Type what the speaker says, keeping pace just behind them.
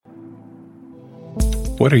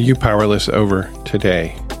What are you powerless over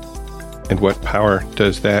today? And what power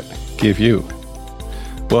does that give you?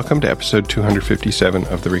 Welcome to episode 257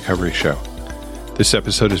 of The Recovery Show. This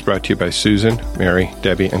episode is brought to you by Susan, Mary,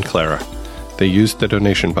 Debbie, and Clara. They used the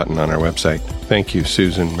donation button on our website. Thank you,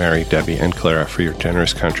 Susan, Mary, Debbie, and Clara, for your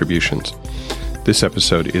generous contributions. This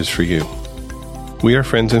episode is for you. We are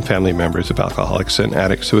friends and family members of alcoholics and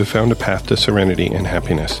addicts who have found a path to serenity and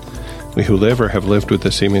happiness. We who live or have lived with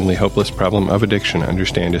the seemingly hopeless problem of addiction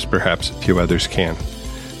understand as perhaps few others can.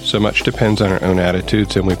 So much depends on our own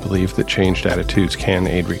attitudes, and we believe that changed attitudes can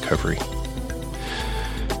aid recovery.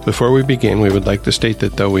 Before we begin, we would like to state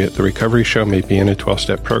that though we at The Recovery Show may be in a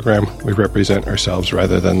 12-step program, we represent ourselves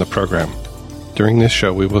rather than the program. During this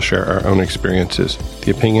show, we will share our own experiences.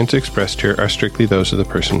 The opinions expressed here are strictly those of the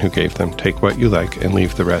person who gave them. Take what you like and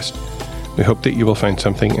leave the rest. We hope that you will find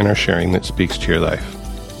something in our sharing that speaks to your life.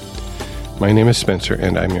 My name is Spencer,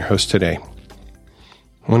 and I'm your host today.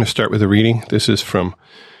 I want to start with a reading. This is from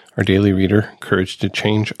our daily reader, Courage to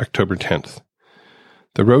Change, October 10th.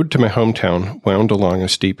 The road to my hometown wound along a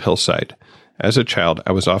steep hillside. As a child,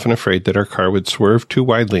 I was often afraid that our car would swerve too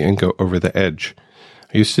widely and go over the edge.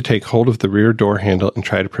 I used to take hold of the rear door handle and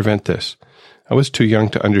try to prevent this. I was too young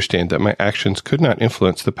to understand that my actions could not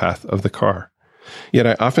influence the path of the car. Yet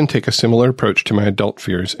I often take a similar approach to my adult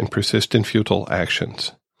fears and persist in futile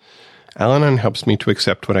actions. Al-Anon helps me to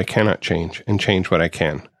accept what I cannot change and change what I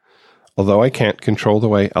can. Although I can't control the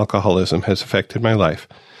way alcoholism has affected my life,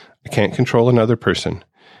 I can't control another person,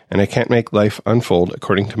 and I can't make life unfold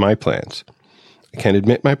according to my plans. I can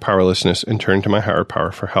admit my powerlessness and turn to my higher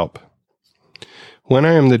power for help. When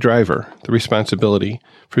I am the driver, the responsibility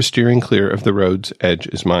for steering clear of the road's edge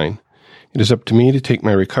is mine. It is up to me to take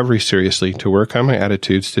my recovery seriously, to work on my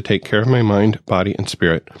attitudes, to take care of my mind, body, and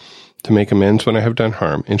spirit, to make amends when I have done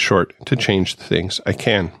harm, in short, to change the things I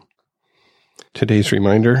can. Today's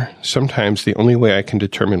reminder: sometimes the only way I can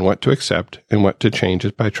determine what to accept and what to change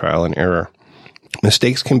is by trial and error.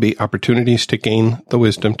 Mistakes can be opportunities to gain the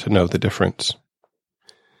wisdom to know the difference.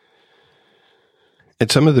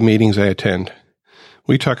 At some of the meetings I attend,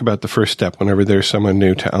 we talk about the first step whenever there's someone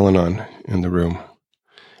new to Al-Anon in the room.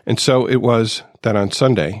 And so it was that on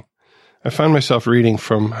Sunday, I found myself reading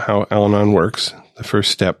from How Al-Anon Works, the first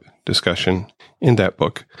step discussion in that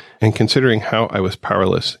book, and considering how I was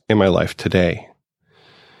powerless in my life today.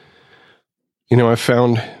 I've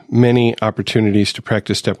found many opportunities to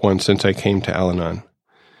practice step one since I came to Al-Anon,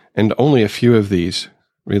 and only a few of these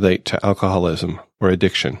relate to alcoholism or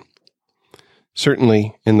addiction.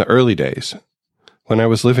 Certainly, in the early days, when I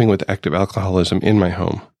was living with active alcoholism in my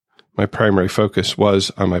home, my primary focus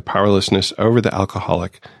was on my powerlessness over the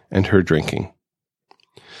alcoholic and her drinking.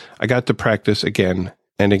 I got to practice again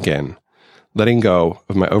and again, letting go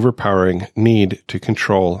of my overpowering need to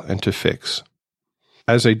control and to fix.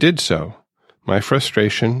 As I did so, my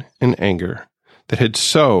frustration and anger that had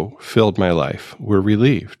so filled my life were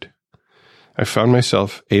relieved. I found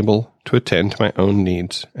myself able to attend to my own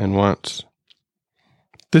needs and wants.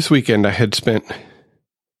 This weekend I had spent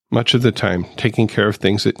much of the time taking care of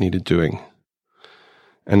things that needed doing.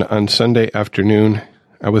 And on Sunday afternoon,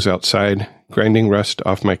 I was outside grinding rust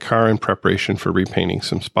off my car in preparation for repainting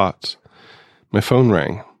some spots. My phone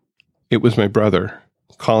rang. It was my brother,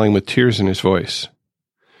 calling with tears in his voice.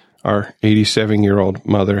 Our 87-year-old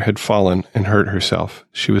mother had fallen and hurt herself.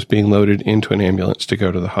 She was being loaded into an ambulance to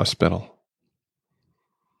go to the hospital.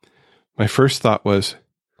 My first thought was,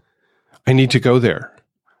 I need to go there.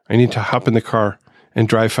 I need to hop in the car and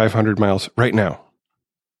drive 500 miles right now.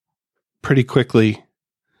 Pretty quickly,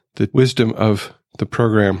 the wisdom of the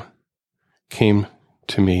program came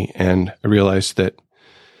to me, and I realized that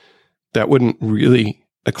wouldn't really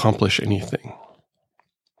accomplish anything.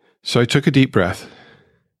 So I took a deep breath,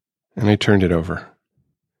 and I turned it over.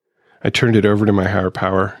 I turned it over to my higher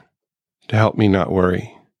power to help me not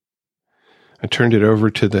worry. I turned it over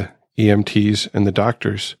to the EMTs and the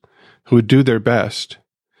doctors who would do their best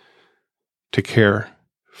to care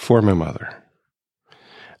for my mother.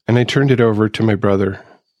 And I turned it over to my brother,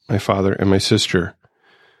 my father, and my sister,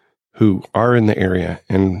 who are in the area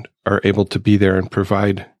and are able to be there and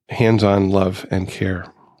provide hands-on love and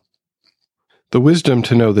care. The wisdom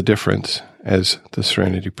to know the difference, as the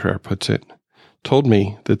Serenity Prayer puts it, told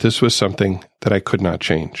me that this was something that I could not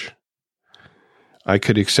change. I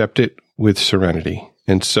could accept it with serenity,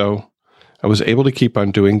 and so I was able to keep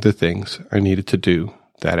on doing the things I needed to do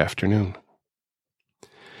that afternoon.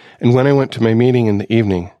 And when I went to my meeting in the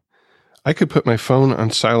evening, I could put my phone on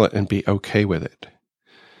silent and be okay with it.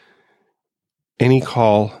 Any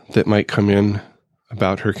call that might come in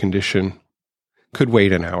about her condition could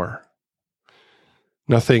wait an hour.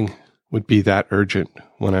 Nothing would be that urgent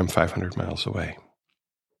when I'm 500 miles away.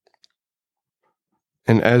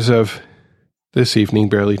 And as of this evening,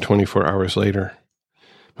 barely 24 hours later,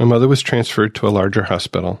 my mother was transferred to a larger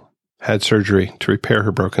hospital, had surgery to repair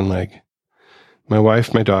her broken leg. My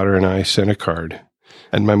wife, my daughter, and I sent a card,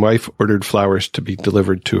 and my wife ordered flowers to be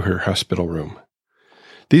delivered to her hospital room.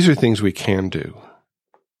 These are things we can do.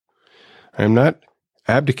 I am not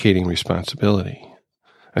abdicating responsibility.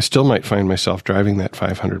 I still might find myself driving that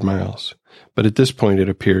 500 miles, but at this point it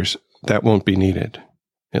appears that won't be needed,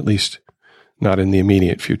 at least not in the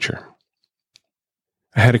immediate future.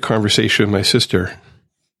 I had a conversation with my sister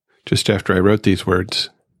just after I wrote these words.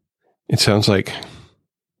 It sounds like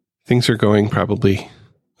things are going probably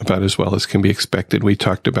about as well as can be expected. We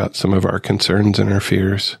talked about some of our concerns and our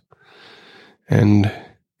fears, and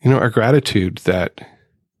our gratitude that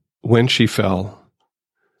when she fell,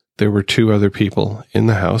 there were two other people in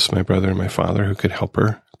the house, my brother and my father, who could help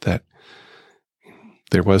her, that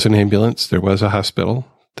there was an ambulance, there was a hospital,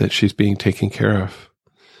 that she's being taken care of.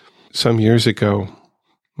 Some years ago,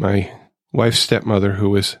 my wife's stepmother, who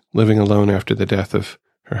was living alone after the death of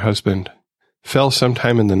her husband, fell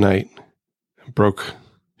sometime in the night, broke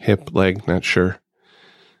hip, leg, not sure,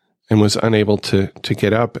 and was unable to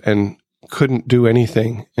get up and couldn't do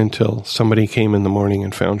anything until somebody came in the morning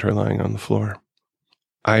and found her lying on the floor.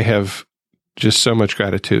 I have just so much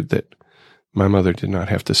gratitude that my mother did not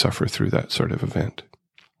have to suffer through that sort of event.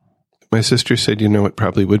 My sister said, it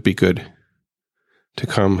probably would be good to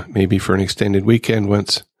come maybe for an extended weekend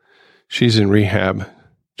once she's in rehab,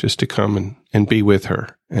 just to come and be with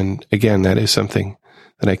her. And again, that is something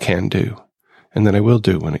that I can do and that I will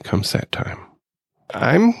do when it comes that time.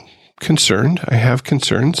 I'm concerned. I have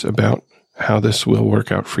concerns about how this will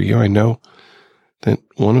work out for you. I know that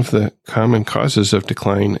one of the common causes of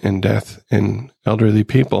decline and death in elderly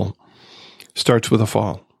people starts with a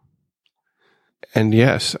fall. And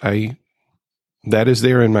yes, that is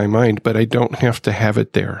there in my mind, but I don't have to have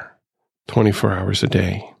it there 24 hours a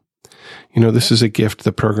day. This is a gift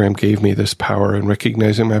the program gave me, this power in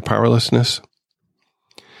recognizing my powerlessness.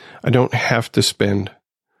 I don't have to spend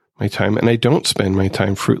my time, and I don't spend my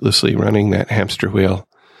time fruitlessly running that hamster wheel.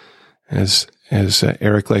 As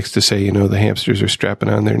Eric likes to say, the hamsters are strapping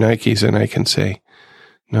on their Nikes, and I can say,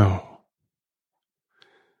 no.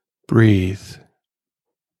 Breathe.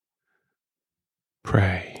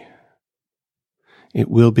 Pray. It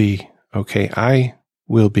will be okay. I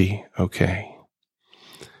will be okay.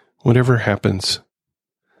 Whatever happens,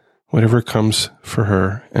 whatever comes for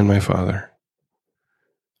her and my father,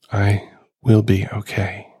 I will be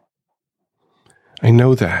okay. I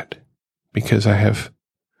know that because I have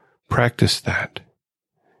practiced that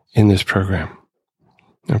in this program.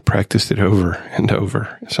 I've practiced it over and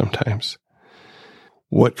over sometimes.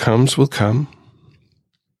 What comes will come.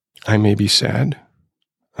 I may be sad.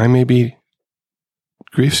 I may be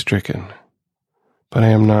grief-stricken, but I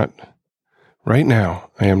am not, right now,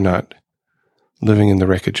 I am not living in the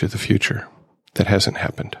wreckage of the future that hasn't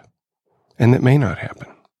happened and that may not happen.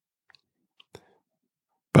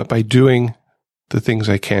 But by doing the things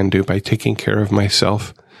I can do, by taking care of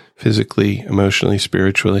myself physically, emotionally,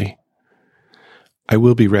 spiritually, I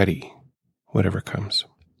will be ready, whatever comes.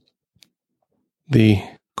 The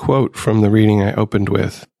quote from the reading I opened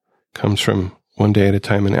with comes from One Day at a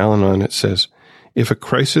Time in Al-Anon. It says, "If a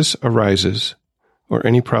crisis arises or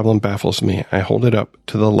any problem baffles me, I hold it up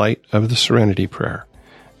to the light of the Serenity Prayer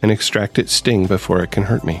and extract its sting before it can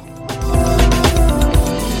hurt me."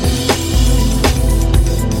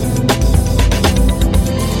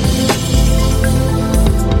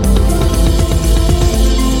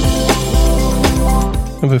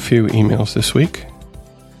 I have a few emails this week.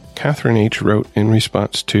 Catherine H. wrote in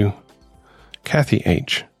response to Kathy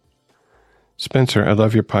H. "Spencer, I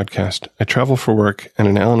love your podcast. I travel for work, and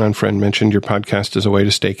an Al-Anon friend mentioned your podcast as a way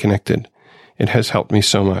to stay connected. It has helped me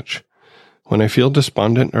so much. When I feel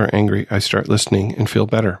despondent or angry, I start listening and feel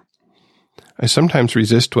better. I sometimes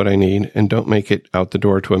resist what I need and don't make it out the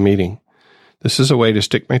door to a meeting. This is a way to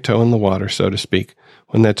stick my toe in the water, so to speak,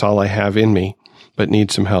 when that's all I have in me, but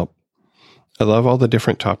need some help. I love all the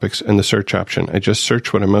different topics and the search option. I just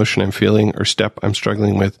search what emotion I'm feeling or step I'm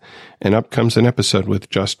struggling with, and up comes an episode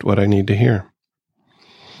with just what I need to hear."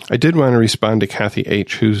 I did want to respond to Kathy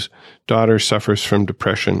H., whose daughter suffers from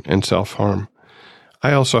depression and self-harm.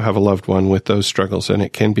 I also have a loved one with those struggles, and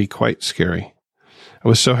it can be quite scary. I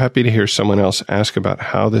was so happy to hear someone else ask about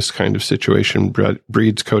how this kind of situation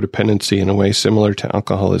breeds codependency in a way similar to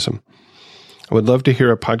alcoholism. I would love to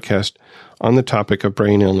hear a podcast on the topic of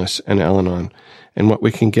brain illness and Al-Anon, and what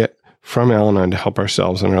we can get from Al-Anon to help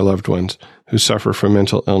ourselves and our loved ones who suffer from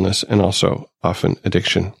mental illness and also often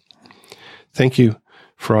addiction. Thank you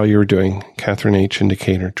for all you're doing, Catherine H. in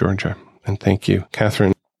Decatur, Georgia. And thank you,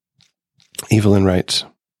 Catherine. Evelyn writes,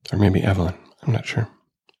 or maybe Evelyn, I'm not sure.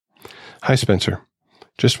 Hi, Spencer.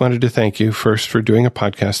 Just wanted to thank you first for doing a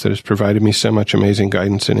podcast that has provided me so much amazing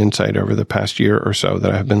guidance and insight over the past year or so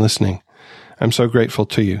that I have been listening. I'm so grateful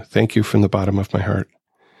to you. Thank you from the bottom of my heart.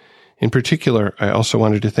 In particular, I also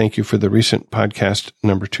wanted to thank you for the recent podcast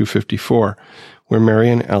number 254, where Mary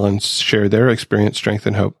and Ellen share their experience, strength,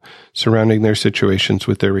 and hope surrounding their situations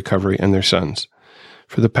with their recovery and their sons.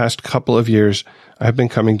 For the past couple of years, I have been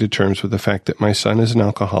coming to terms with the fact that my son is an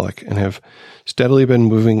alcoholic and have steadily been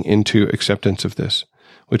moving into acceptance of this,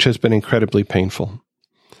 which has been incredibly painful.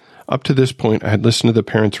 Up to this point, I had listened to the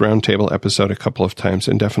Parents Roundtable episode a couple of times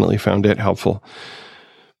and definitely found it helpful.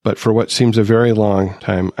 But for what seems a very long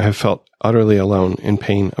time, I have felt utterly alone in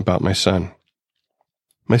pain about my son.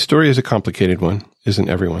 My story is a complicated one, isn't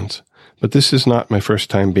everyone's, but this is not my first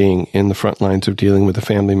time being in the front lines of dealing with a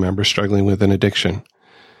family member struggling with an addiction.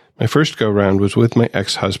 My first go-round was with my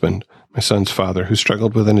ex-husband, my son's father, who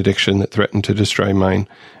struggled with an addiction that threatened to destroy mine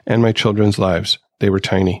and my children's lives. They were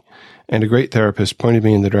tiny, and a great therapist pointed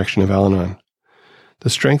me in the direction of Al-Anon. The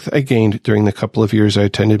strength I gained during the couple of years I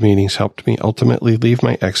attended meetings helped me ultimately leave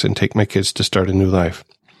my ex and take my kids to start a new life,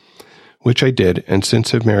 which I did, and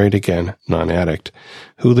since have married again, non-addict,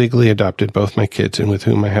 who legally adopted both my kids and with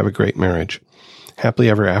whom I have a great marriage. Happily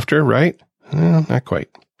ever after, right? Well, not quite.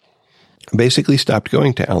 I basically stopped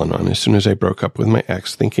going to Al-Anon as soon as I broke up with my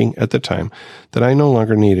ex, thinking at the time that I no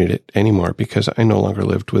longer needed it anymore because I no longer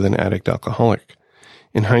lived with an addict alcoholic.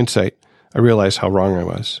 In hindsight, I realized how wrong I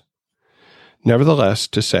was. Nevertheless,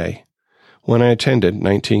 to say, when I attended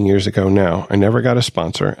 19 years ago now, I never got a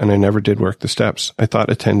sponsor and I never did work the steps. I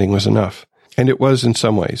thought attending was enough. And it was in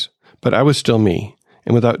some ways. But I was still me.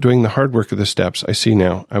 And without doing the hard work of the steps, I see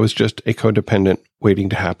now, I was just a codependent waiting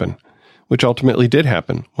to happen, which ultimately did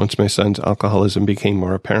happen once my son's alcoholism became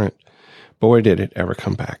more apparent. Boy, did it ever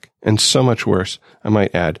come back. And so much worse, I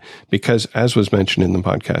might add, because as was mentioned in the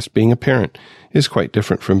podcast, being a parent is quite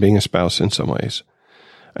different from being a spouse in some ways.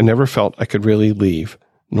 I never felt I could really leave,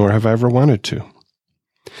 nor have I ever wanted to.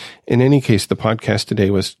 In any case, the podcast today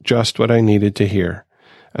was just what I needed to hear,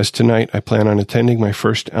 as tonight I plan on attending my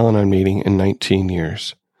first Al-Anon meeting in 19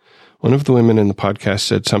 years. One of the women in the podcast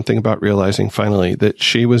said something about realizing finally that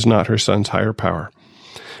she was not her son's higher power,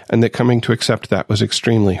 and that coming to accept that was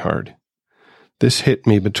extremely hard. This hit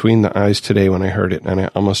me between the eyes today when I heard it, and I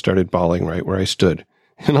almost started bawling right where I stood,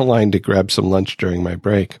 in a line to grab some lunch during my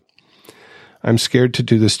break. I'm scared to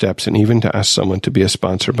do the steps and even to ask someone to be a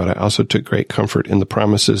sponsor, but I also took great comfort in the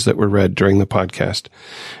promises that were read during the podcast,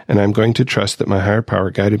 and I'm going to trust that my higher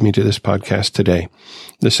power guided me to this podcast today,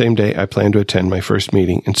 the same day I plan to attend my first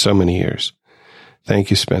meeting in so many years.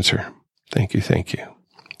 Thank you, Spencer. Thank you,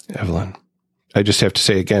 Evelyn. I just have to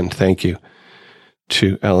say again, thank you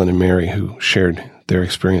to Ellen and Mary who shared their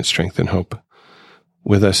experience, strength, and hope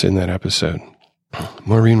with us in that episode.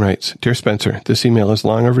 Maureen writes, Dear Spencer, this email is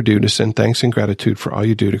long overdue to send thanks and gratitude for all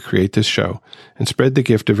you do to create this show and spread the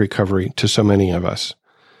gift of recovery to so many of us.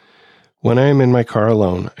 When I am in my car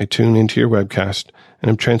alone, I tune into your webcast and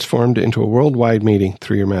am transformed into a worldwide meeting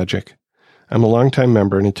through your magic. I'm a longtime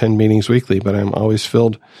member and attend meetings weekly, but I am always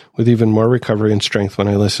filled with even more recovery and strength when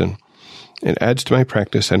I listen. It adds to my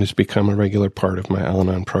practice and has become a regular part of my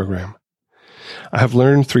Al-Anon program. I have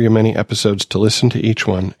learned through your many episodes to listen to each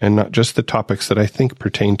one and not just the topics that I think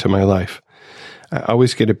pertain to my life. I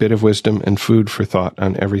always get a bit of wisdom and food for thought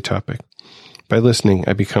on every topic. By listening,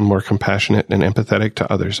 I become more compassionate and empathetic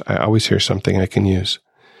to others. I always hear something I can use.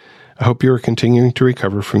 I hope you are continuing to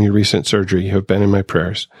recover from your recent surgery. You have been in my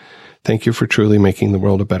prayers. Thank you for truly making the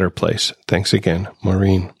world a better place. Thanks again,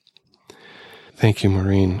 Maureen. Thank you,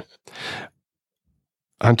 Maureen.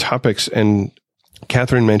 On topics, and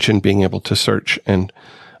Catherine mentioned being able to search, and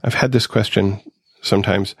I've had this question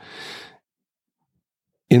sometimes.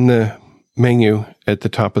 In the menu at the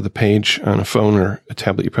top of the page on a phone or a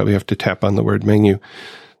tablet, you probably have to tap on the word menu.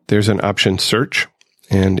 There's an option search,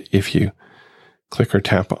 and if you click or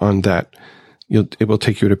tap on that, it will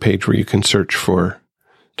take you to a page where you can search for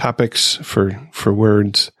topics, for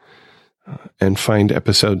words, and find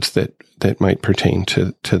episodes that might pertain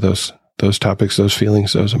to those topics, those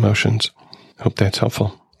feelings, those emotions. Hope that's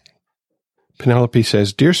helpful. Penelope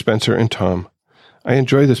says, Dear Spencer and Tom, I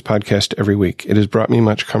enjoy this podcast every week. It has brought me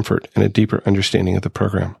much comfort and a deeper understanding of the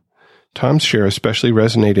program. Tom's share especially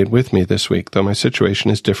resonated with me this week, though my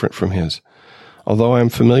situation is different from his. Although I am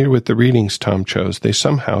familiar with the readings Tom chose, they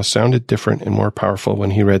somehow sounded different and more powerful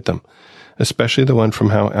when he read them, especially the one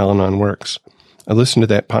from How Al-Anon Works. I listened to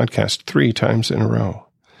that podcast 3 times in a row.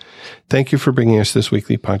 Thank you for bringing us this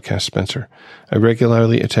weekly podcast, Spencer. I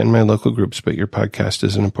regularly attend my local groups, but your podcast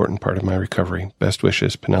is an important part of my recovery. Best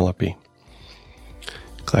wishes, Penelope.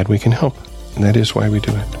 Glad we can help, and that is why we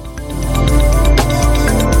do it.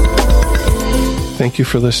 Thank you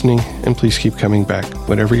for listening, and please keep coming back.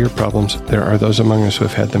 Whatever your problems, there are those among us who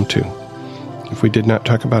have had them too. If we did not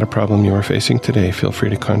talk about a problem you are facing today, feel free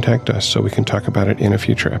to contact us so we can talk about it in a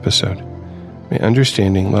future episode. May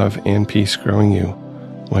understanding, love, and peace grow in you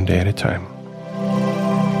one day at a time.